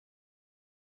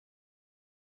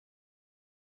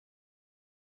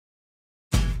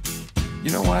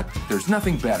You know what? There's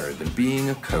nothing better than being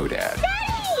a co-dad.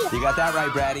 Daddy! You got that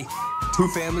right, Braddy. Two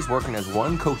families working as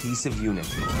one cohesive unit.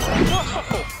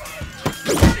 Whoa!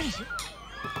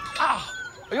 Ah!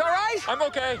 Are you all right? I'm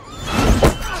okay.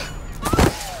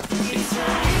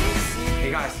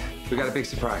 Hey, guys, we got a big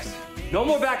surprise. No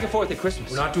more back and forth at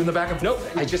Christmas. We're not doing the back and forth.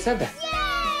 Nope, I just said that.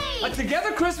 Yay! A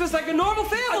together Christmas like a normal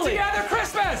family. A together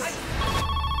Christmas!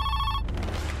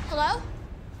 Hello?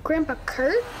 Grandpa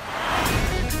Kurt?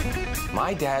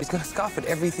 My dad is gonna scoff at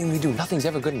everything we do. Nothing's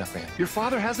ever good enough for him. Your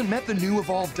father hasn't met the new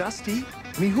evolved Dusty?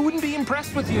 I mean, who wouldn't be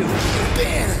impressed with you?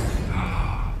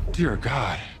 Oh, dear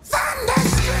God.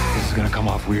 This is gonna come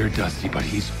off weird, Dusty, but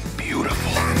he's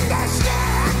beautiful.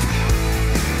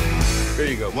 Here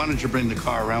you go. Why don't you bring the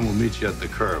car around? We'll meet you at the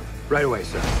curb. Right away,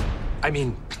 sir. I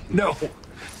mean, no.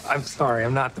 I'm sorry,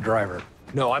 I'm not the driver.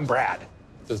 No, I'm Brad.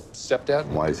 The stepdad?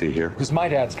 Why is he here? Because my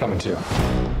dad's coming too.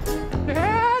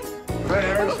 Dad!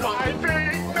 There's my big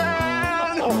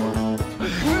man!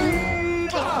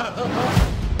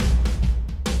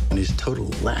 And his total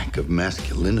lack of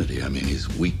masculinity. I mean, his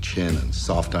weak chin and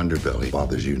soft underbelly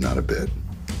bothers you not a bit.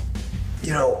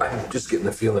 You know, I'm just getting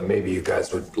the feeling maybe you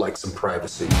guys would like some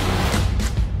privacy.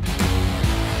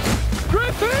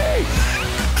 Griffey!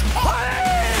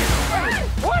 Honey!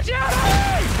 Watch out,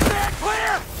 honey! Stand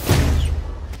clear!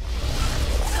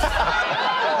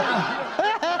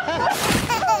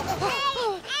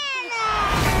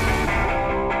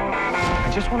 I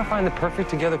just want to find the perfect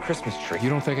together Christmas tree. You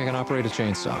don't think I can operate a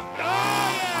chainsaw?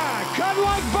 Ah! Cut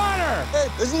like butter! Hey,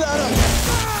 isn't that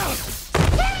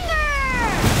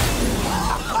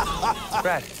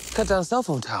Brad, cut down cell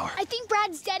phone tower. I think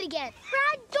Brad's dead again.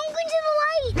 Brad, don't go into the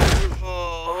light!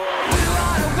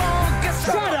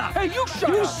 Shut up! Hey, you shut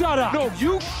up! You shut up! No,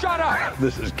 you shut up!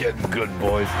 This is getting good,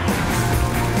 boys.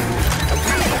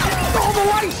 All the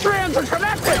light strands are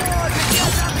connected!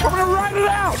 I'm gonna ride it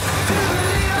out!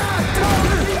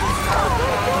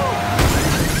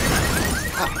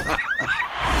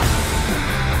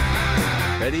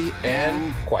 Ready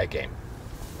and quiet game.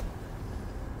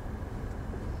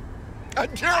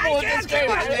 I'm terrible at this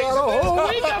game. I got a whole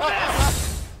week of this!